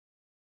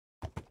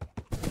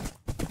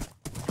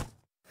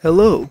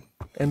Hello,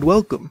 and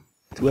welcome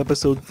to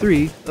episode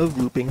 3 of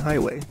Looping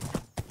Highway.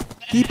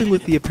 Keeping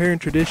with the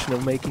apparent tradition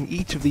of making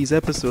each of these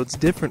episodes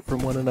different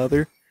from one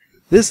another,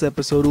 this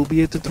episode will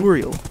be a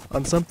tutorial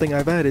on something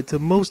I've added to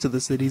most of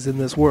the cities in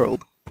this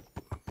world.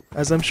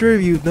 As I'm sure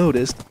you've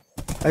noticed,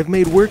 I've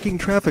made working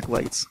traffic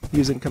lights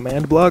using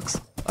command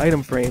blocks,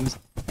 item frames,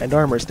 and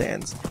armor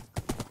stands.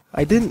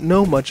 I didn't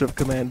know much of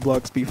command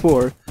blocks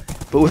before,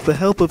 but with the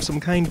help of some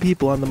kind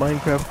people on the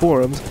Minecraft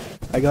forums,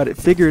 I got it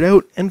figured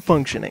out and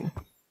functioning.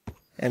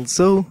 And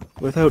so,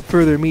 without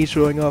further me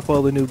showing off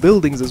all the new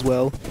buildings as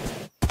well,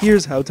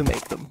 here's how to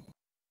make them.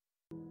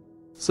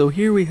 So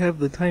here we have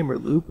the timer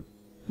loop,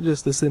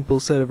 just a simple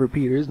set of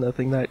repeaters,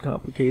 nothing that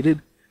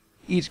complicated,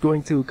 each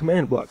going to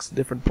command blocks at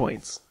different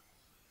points.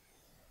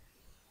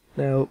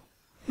 Now,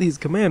 these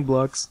command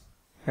blocks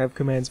have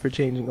commands for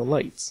changing the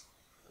lights.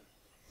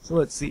 So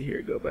let's see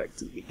here, go back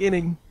to the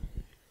beginning.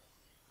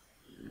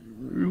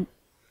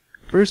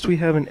 First we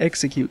have an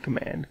execute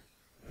command,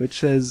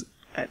 which says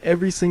at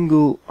every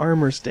single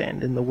armor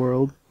stand in the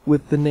world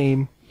with the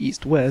name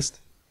east-west.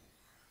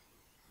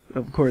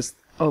 Of course,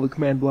 all the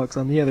command blocks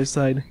on the other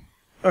side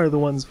are the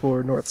ones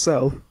for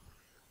north-south.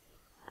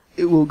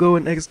 It will go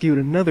and execute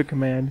another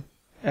command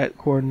at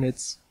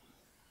coordinates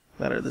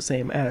that are the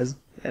same as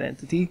that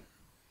entity,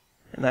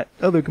 and that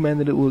other command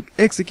that it will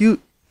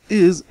execute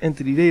is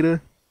entity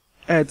data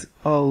at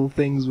all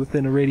things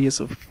within a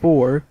radius of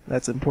 4.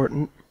 That's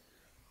important.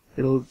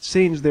 It'll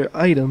change their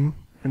item,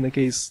 in the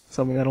case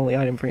something that only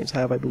item frames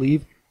have, I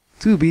believe,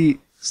 to be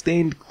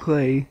stained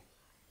clay,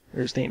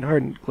 or stained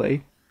hardened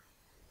clay,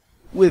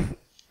 with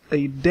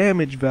a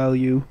damage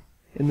value,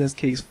 in this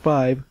case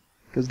 5,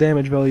 because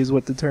damage value is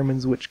what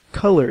determines which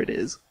color it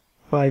is,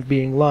 5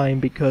 being lime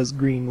because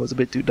green was a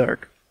bit too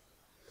dark.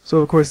 So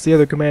of course the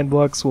other command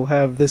blocks will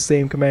have this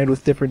same command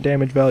with different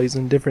damage values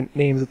and different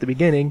names at the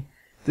beginning,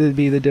 to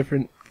be the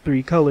different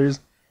 3 colors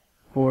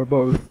for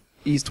both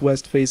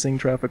east-west facing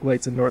traffic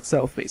lights and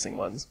north-south facing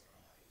ones.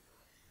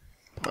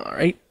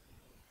 Alright,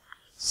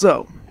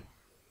 so,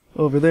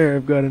 over there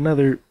I've got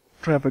another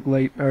traffic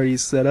light already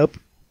set up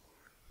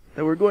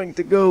that we're going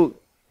to go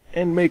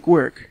and make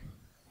work.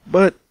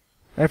 But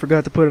I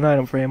forgot to put an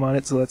item frame on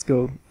it, so let's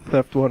go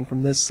theft one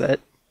from this set.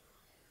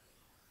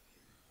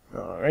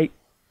 Alright,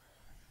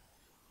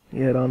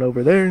 head on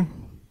over there,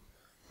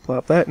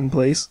 plop that in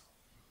place,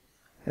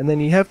 and then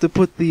you have to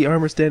put the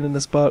armor stand in the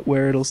spot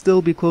where it'll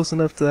still be close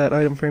enough to that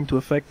item frame to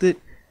affect it.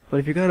 But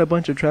if you got a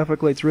bunch of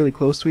traffic lights really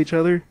close to each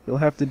other, you'll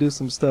have to do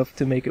some stuff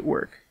to make it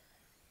work.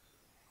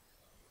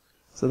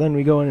 So then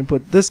we go in and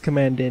put this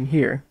command in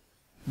here.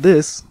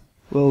 This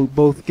will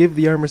both give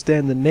the armor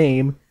stand the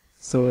name,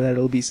 so that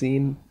it'll be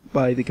seen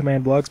by the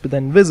command blocks, but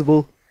then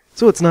visible,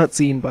 so it's not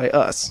seen by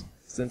us,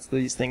 since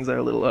these things are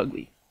a little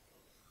ugly.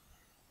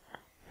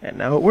 And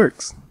now it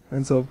works.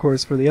 And so of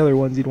course for the other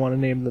ones you'd want to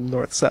name them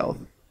north-south.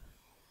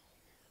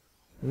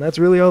 And that's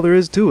really all there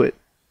is to it.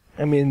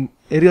 I mean,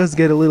 it does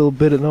get a little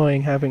bit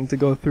annoying having to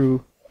go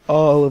through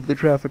all of the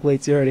traffic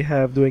lights you already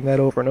have, doing that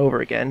over and over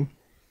again.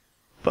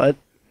 But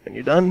when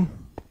you're done,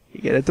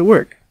 you get it to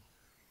work.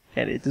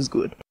 And it is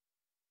good.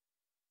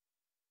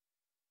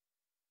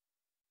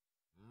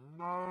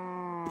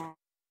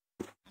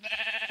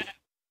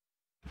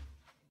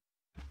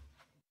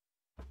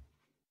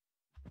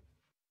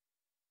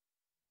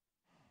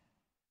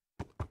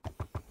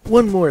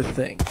 One more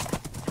thing.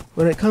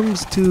 When it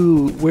comes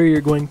to where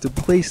you're going to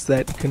place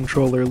that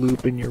controller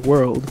loop in your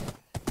world,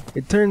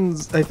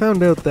 I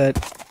found out that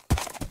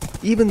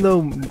even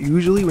though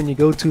usually when you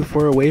go too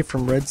far away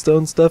from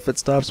redstone stuff it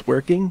stops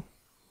working,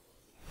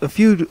 a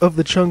few of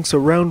the chunks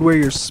around where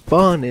your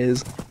spawn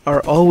is are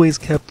always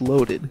kept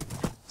loaded.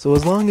 So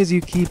as long as you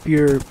keep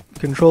your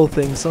control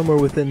thing somewhere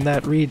within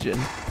that region,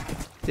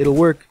 it'll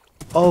work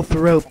all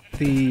throughout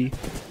the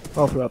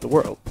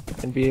world,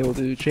 and be able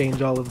to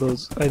change all of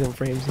those item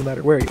frames no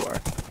matter where you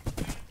are.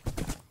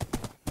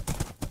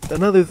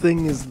 Another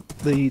thing is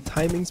the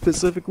timing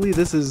specifically.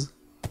 This is,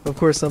 of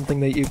course, something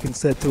that you can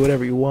set to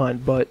whatever you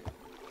want, but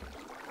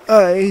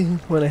I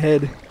went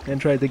ahead and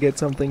tried to get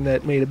something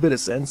that made a bit of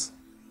sense.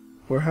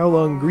 For how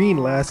long green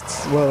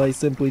lasts, well, I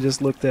simply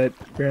just looked at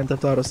Grand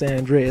Theft Auto San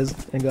Andreas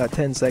and got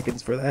 10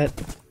 seconds for that.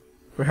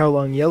 For how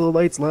long yellow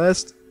lights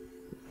last,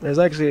 there's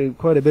actually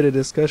quite a bit of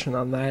discussion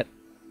on that.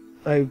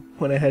 I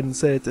went ahead and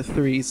set it to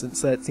 3,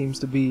 since that seems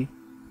to be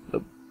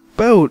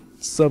about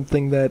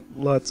something that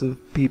lots of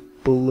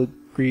people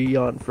agree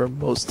on for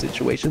most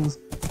situations.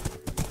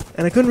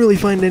 And I couldn't really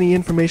find any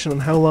information on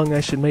how long I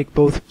should make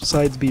both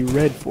sides be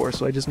red for,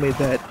 so I just made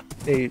that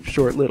a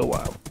short little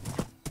while.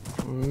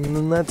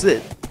 And that's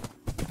it.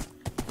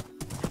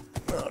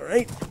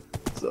 Alright,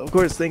 so of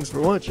course thanks for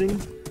watching,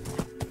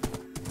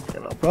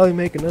 and I'll probably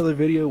make another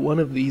video one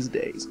of these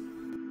days.